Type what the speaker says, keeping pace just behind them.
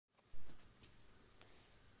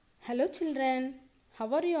Hello children, how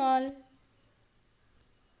are you all?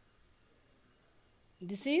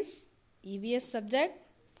 This is EVS subject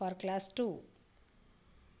for class 2.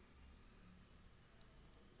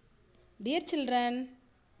 Dear children,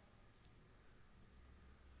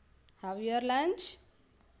 have your lunch?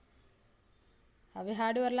 Have you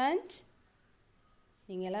had your lunch?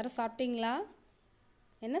 நீங்கள் எல்லாரும் சாப்பிட்டீங்களா?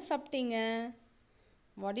 என்ன சாப்பிட்டீங்க?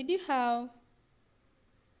 What did you have?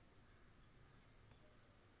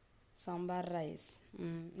 Sambar rice.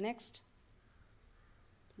 Next,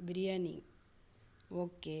 biryani.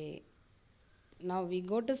 Okay. Now we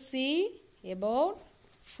go to see about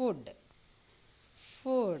food.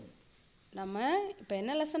 Food. நம்ம இப்போ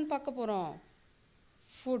என்ன lesson பார்க்க போகிறோம்?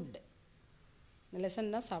 ஃபுட். இந்த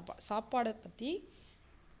லெசன் தான் சாப்பாடை பற்றி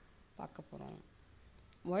பார்க்க போகிறோம்.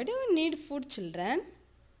 Why do we need food, children?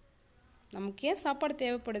 நமக்கு ஏன் சாப்பாடு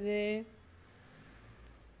தேவைப்படுது?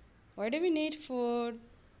 Why do we need food?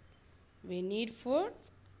 We need food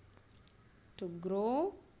to grow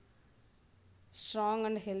strong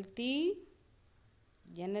and healthy,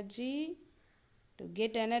 energy, to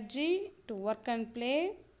get energy, to work and play,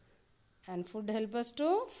 and food help us to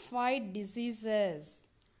fight diseases.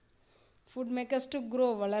 Food make us to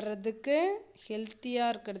grow, வளர்றதுக்கு,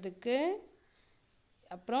 ஹெல்த்தியாக இருக்கிறதுக்கு,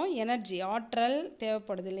 அப்புறம் energy, ஆற்றல்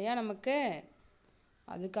தேவைப்படுது இல்லையா நமக்கு,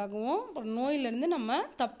 அதுக்காகவும் அப்புறம் நோயிலேருந்து நம்ம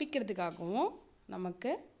தப்பிக்கிறதுக்காகவும்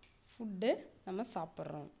நமக்கு ஃபுட்டு நம்ம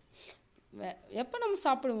சாப்பிட்றோம். எப்போ நம்ம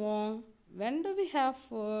சாப்பிடுவோம்? when do we have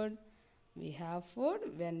food? we have food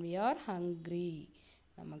when we are hungry.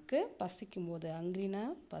 நமக்கு பசிக்கும் போது, ஹங்க்ரினா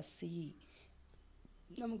பசி,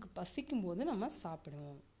 நமக்கு பசிக்கும் போது நம்ம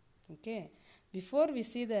சாப்பிடுவோம். Okay, before we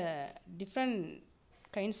see the different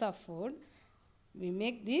kinds of food, we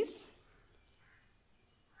make these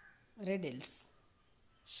riddles.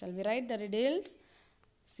 Shall we write the riddles?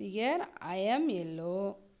 See here, I am yellow,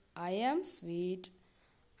 I am sweet,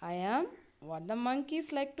 I am what the monkeys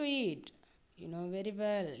like to eat. You know very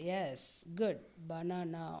well. Yes, good.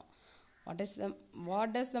 Banana. What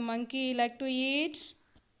does the monkey like to eat?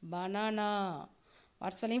 Banana.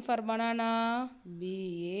 What's spelling for banana?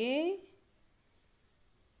 B-A-N-A-B-A-N-A-N-A.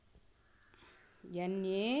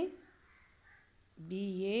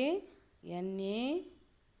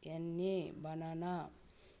 Banana.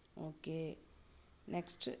 Okay.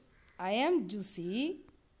 Next, I am juicy,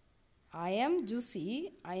 I am juicy,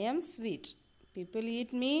 I am sweet. People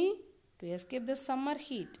eat me to escape the summer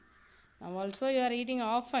heat. Now also you are eating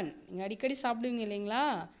often. நீங்கள் அடிக்கடி சாப்பிடுவீங்க இல்லைங்களா?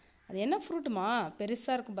 அது என்ன ஃப்ரூட்டுமா?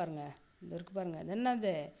 பெருசாக இருக்கும் பாருங்கள், இது இருக்குது பாருங்கள், அது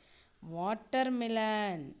என்னது?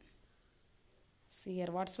 Watermelon. See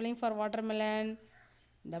here, what's spelling for watermelon?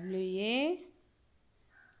 W-A-T-E-R-M-E-L-O-N.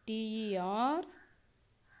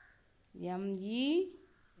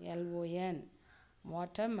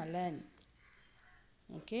 Watermelon.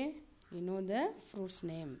 Okay, you know the fruit's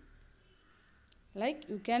name. Like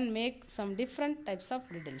you can make some different types of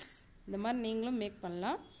riddles. இந்த மாதிரி நீங்களும் மேக்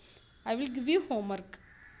பண்ணலாம். I will give you homework.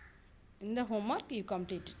 In the homework you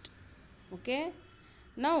complete it. Okay,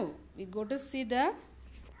 now we go to see the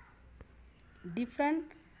different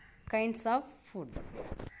kinds of food.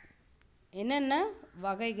 என்னென்ன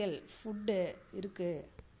வகைகள் food இருக்குது,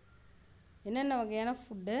 என்னென்ன வகையான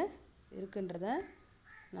food இருக்குன்றத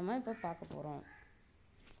நம்ம இப்போ பார்க்க போகிறோம்.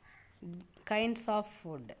 கைண்ட்ஸ் ஆஃப்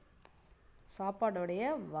ஃபுட், சாப்பாடோடைய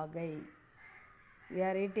வகை. we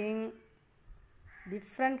are eating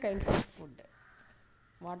different kinds of food.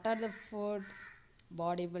 What are the food?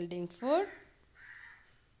 Body building food.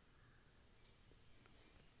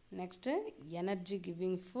 Next, energy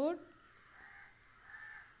giving food.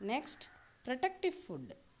 Next, protective food.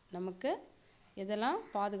 நமக்கு எதெல்லாம்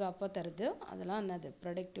பாதுகாப்பாக தருது அதெல்லாம் என்னது?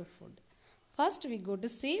 Productive food. First we go to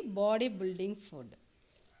see body building food.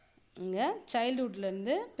 இங்கே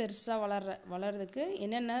சைல்ட்ஹுட்லேருந்து பெருசாக வளர்கிறதுக்கு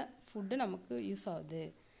என்னென்ன ஃபுட்டு நமக்கு யூஸ் ஆகுது?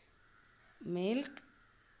 Milk,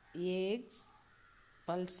 X,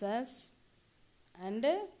 pulses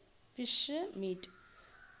and fish, meet.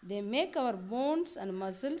 They make our bones and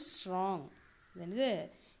muscles strong.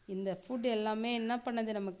 இந்த ஃபுட் எல்லாமே என்ன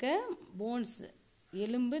பண்ணுது? நமக்கு போன்ஸ்,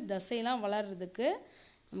 எலும்பு, தசையெல்லாம் வளர்கிறதுக்கு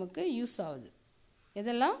நமக்கு யூஸ் ஆகுது.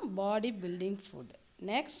 இதெல்லாம் body building food.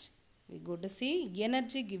 Next we go to see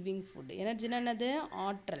energy giving food. எனர்ஜினா என்னது?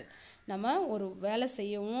 ஆற்றல். நம்ம ஒரு வேலை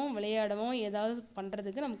செய்யவும் விளையாடவும் ஏதாவது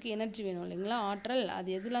பண்ணுறதுக்கு நமக்கு எனர்ஜி வேணும் இல்லைங்களா? ஆற்றல். அது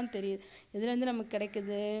எதுலாம் தெரியுது, எதுலேருந்து நமக்கு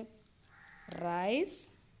கிடைக்குது? Rice,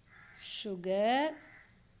 sugar,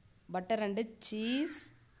 butter and cheese,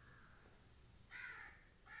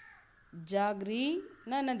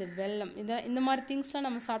 ஜாக்ரினா என்னது? வெல்லம். இந்த மாதிரி திங்ஸ்லாம்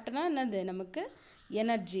நம்ம சாப்பிட்டோன்னா என்னது? நமக்கு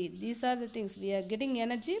energy. These are the things. we are getting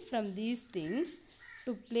energy from these things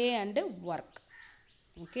to play and work.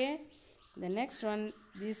 Okay, the next one,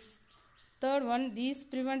 this third one, these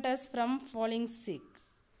prevent us from falling sick.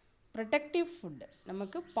 Protective food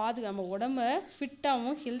நமக்கு நம்ம உடம்ப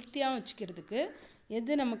ஃபிட்டாகவும் ஹெல்த்தியாகவும் வச்சுக்கிறதுக்கு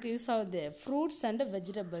எது நமக்கு use ஆகுது? Fruits and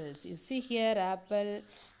vegetables. You see here apple,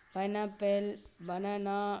 pineapple,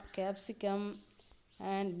 banana, capsicum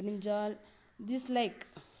and brinjal. This like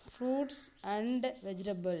fruits and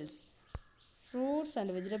vegetables. Fruits and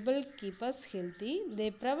vegetables keep us healthy. They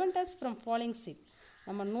prevent us from falling sick.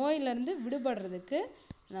 நம்ம நோயிலிருந்து விடுபடுறதுக்கு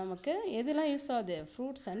நமக்கு எதெல்லாம் யூஸ் ஆகுது?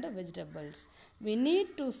 Fruits and vegetables. we need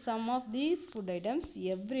to some of these food items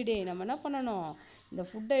every day. நம்ம என்ன பண்ணணும்? இந்த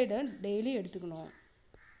food item daily எடுத்துக்கணும்.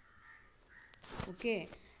 Okay,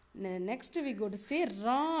 next we go to see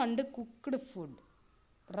raw and cooked food.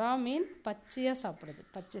 ரா மீன் பச்சையாக சாப்பிடுது,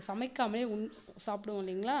 பச்சை சமைக்காமலே சாப்பிடுவோம்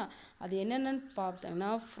இல்லைங்களா? அது என்னென்னு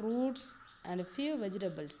பார்த்தோம்னா ஃப்ரூட்ஸ் and few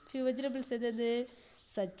vegetables எது?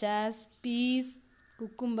 such as peas,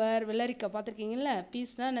 cucumber, வெள்ளரிக்காய் பார்த்துருக்கீங்களா?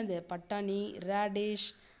 பீஸ்னால் என்னது? பட்டாணி, ரேடிஷ்,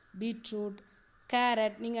 பீட்ரூட்,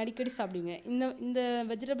 கேரட். நீங்கள் அடிக்கடி சாப்பிடுவீங்க. இந்த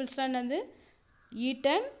வெஜிடபிள்ஸ்லாம் என்னது?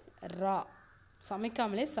 ஈட்டன் ரா,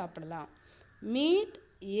 சமைக்காமலே சாப்பிடலாம். மீட்,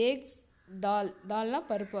 எக்ஸ், தால்னால்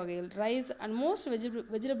பருப்பு வகைகள், rice and most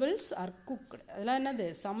vegetables R cooked. அதெல்லாம் என்னது?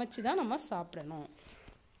 சமைச்சு தான் நம்ம சாப்பிடணும்.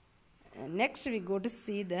 Next we go to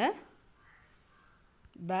see the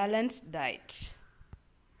balanced diet.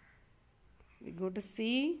 We go to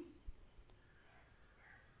see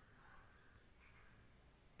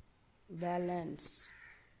balance,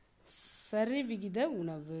 சரி விகித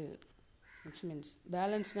உணவு. which means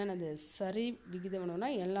பேலன்ஸ்னால் என்னது? சரி விகித உணவுனா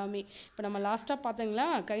எல்லாமே. இப்போ நம்ம லாஸ்ட்டாக பார்த்தோங்களா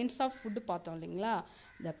கைண்ட்ஸ் ஆஃப் ஃபுட்டு பார்த்தோம் இல்லைங்களா?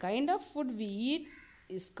 the kind of food we eat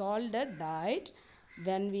is called a diet.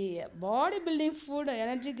 when we body building food,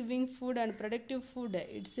 energy giving food and productive food,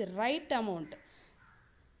 it's the right amount.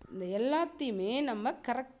 இந்த எல்லாத்தையுமே நம்ம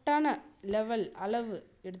கரெக்டான அளவு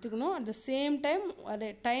எடுத்துக்கணும். அட் த சேம் டைம் ஒரு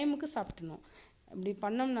டைமுக்கு சாப்பிடணும். இப்படி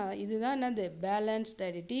பண்ணோம்னா இதுதான் என்னது? Balance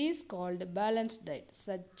diet. It is called balance diet.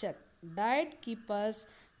 Such a diet keep as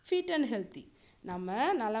fit and healthy.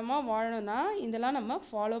 நம்ம நலமாக வாழணும்னா இதெல்லாம் நம்ம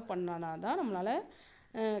ஃபாலோ பண்ணனா தான் நம்மளால்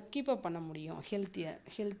கீப்பப் பண்ண முடியும்.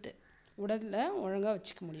 ஹெல்த்து உடலில் ஒழுங்காக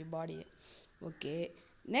வச்சுக்க முடியும் பாடியை. Okay,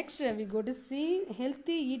 next we go to see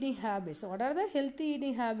healthy eating habits. what are the healthy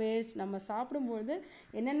eating habits? நம்ம சாப்பிடும்போது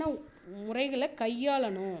என்னென்ன முறைகளை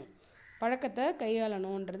கையாளணும், பழக்கத்தை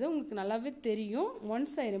கையாளணுன்றது உங்களுக்கு நல்லாவே தெரியும்.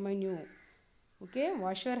 once I remind you. okay,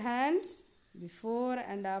 wash your hands before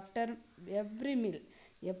and after every meal.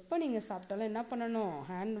 எப்போ நீங்கள் சாப்பிட்டாலும் என்ன பண்ணணும்?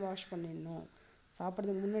 ஹேண்ட் வாஷ் பண்ணிடணும்.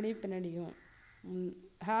 சாப்பிட்றதுக்கு முன்னாடியும் பின்னாடியும்.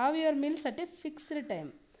 have your meals at a fixed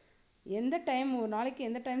time. எந்த டைம், ஒரு நாளைக்கு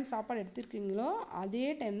எந்த டைம் சாப்பாடு எடுத்துருக்கீங்களோ அதே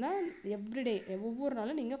டைம் தான் எவ்ரிடே, ஒவ்வொரு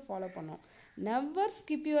நாளும் நீங்கள் ஃபாலோ பண்ணணும். Never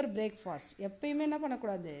skip your breakfast. எப்பயுமே என்ன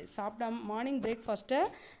பண்ணக்கூடாது? சாப்பிடாம மார்னிங் பிரேக்ஃபாஸ்ட்டை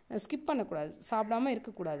ஸ்கிப் பண்ணக்கூடாது, சாப்பிடாமல்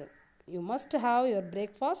இருக்கக்கூடாது. You must have your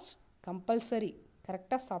breakfast compulsory,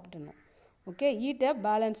 கரெக்டாக சாப்பிடணும். Okay, eat a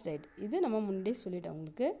balance diet. இது நம்ம முன்னாடியே சொல்லிட்டோம்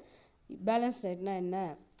உங்களுக்கு. பேலன்ஸ் டயட்னா என்ன?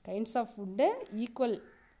 கைண்ட்ஸ் ஆஃப் ஃபுட்டு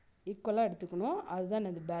ஈக்குவலாக எடுத்துக்கணும். அதுதான்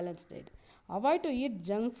இது balance diet. Avoid to eat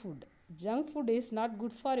junk food. Junk food is not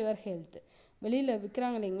good for your health. வெளியில்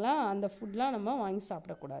விற்கிறாங்க இல்லைங்களா, அந்த ஃபுட்லாம் நம்ம வாங்கி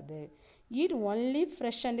சாப்பிடக்கூடாது. Eat only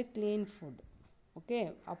fresh and clean food. Okay,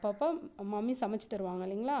 அப்பப்போ மம்மி சமைச்சு தருவாங்க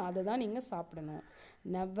இல்லைங்களா, அதை தான் நீங்கள் சாப்பிடணும்.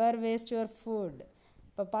 Never waste your food.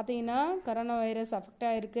 இப்போ பார்த்தீங்கன்னா கரோனா வைரஸ் அஃபெக்ட்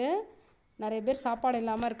ஆகிருக்கு, நிறைய பேர் சாப்பாடு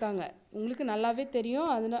இல்லாமல் இருக்காங்க. உங்களுக்கு நல்லாவே தெரியும்.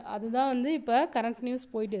 அதுதான் இப்போ கரண்ட்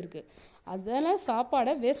நியூஸ் போயிட்டு இருக்குது. அதெல்லாம்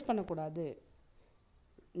சாப்பாடை வேஸ்ட் பண்ணக்கூடாது.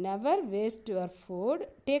 Never waste your food.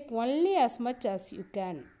 Take only as much as you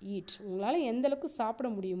can eat. உங்களால் எந்தளவுக்கு சாப்பிட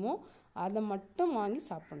முடியுமோ அதை மட்டும் வாங்கி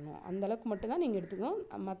சாப்பிட்ணும். அந்தளவுக்கு மட்டும் தான் நீங்கள் எடுத்துக்கணும்,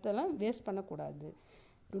 மற்றெல்லாம் வேஸ்ட் பண்ணக்கூடாது.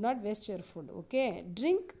 To not waste your food. Okay,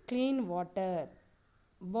 drink clean water.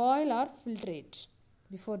 Boil R filtrate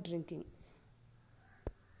before drinking.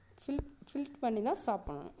 Field பண்ணி தான்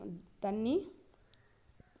சாப்பிடணும், தண்ணி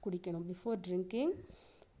குடிக்கணும். Before drinking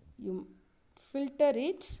you filter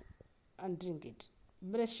it and drink it.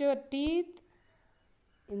 Brush your teeth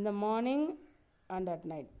in the morning and at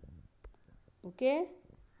night. Okay,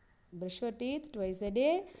 brush your teeth twice a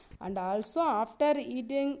day and also after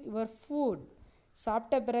eating your food.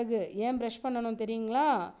 சாப்பிட்ட பிறகு ஏன் brush பண்ணணும் தெரியுங்களா?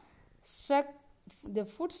 the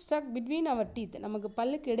food stuck between our teeth. நமக்கு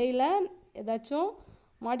பல்லுக்கு இடையில் ஏதாச்சும்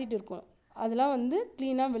மாட்டிகிட்டு இருக்கும், அதெல்லாம்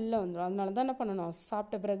க்ளீனாக வெளில வந்துடும். அதனால தான் என்ன பண்ணணும்?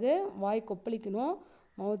 சாப்பிட்ட பிறகு வாய் கொப்பளிக்கணும்.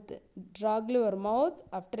 mouth, gargle your mouth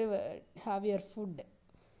after have your food.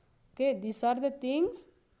 Okay, these are the things,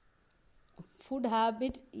 food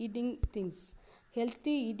habit, eating things,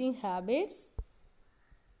 healthy eating habits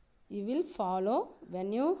you will follow when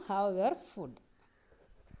you have your food.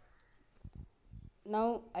 Now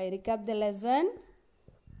I recap the lesson.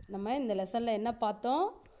 நம்ம இந்த லெசனில் என்ன பார்த்தோம்?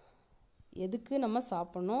 எதுக்கு நம்ம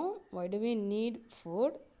சாப்பிடணும்? Why do we need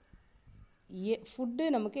food? Food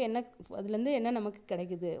நமக்கு என்ன, அதுலேருந்து என்ன நமக்கு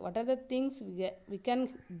கிடைக்குது? What are the things we can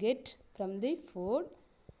get from the food?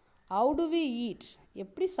 How do we eat?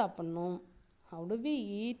 எப்படி சாப்பிடணும்? How do we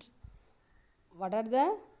eat? What are the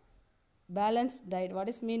balanced diet? What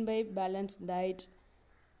is mean by balanced diet?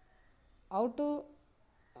 How to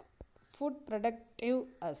food productive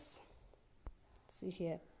us? See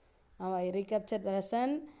here. Now I recapture the lesson.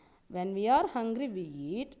 When we are hungry, we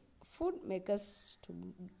eat. Food make us to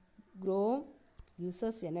grow, gives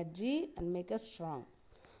us energy and make us strong.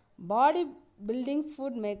 Body building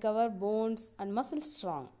food make our bones and muscles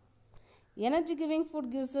strong. Energy giving food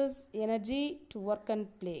gives us energy to work and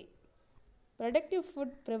play. Productive food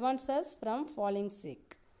prevents us from falling sick.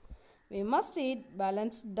 We must eat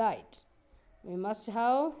balanced diet. We must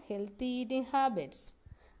have healthy eating habits.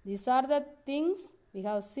 These are the things we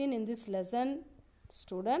have seen in this lesson.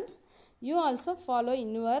 Students, you also follow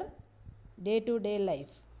in your day-to-day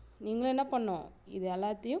life. நீங்களும் என்ன பண்ணணும்? இது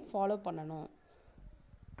எல்லாத்தையும் follow பண்ணணும்.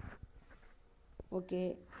 Okay.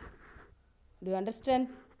 Do you understand,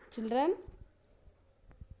 children?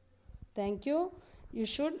 Thank you. You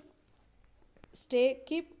should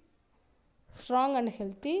keep strong and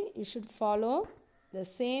healthy. You should follow the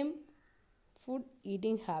same food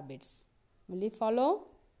eating habits. Will you follow?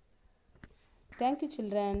 Thank you,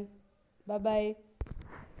 children. Bye bye.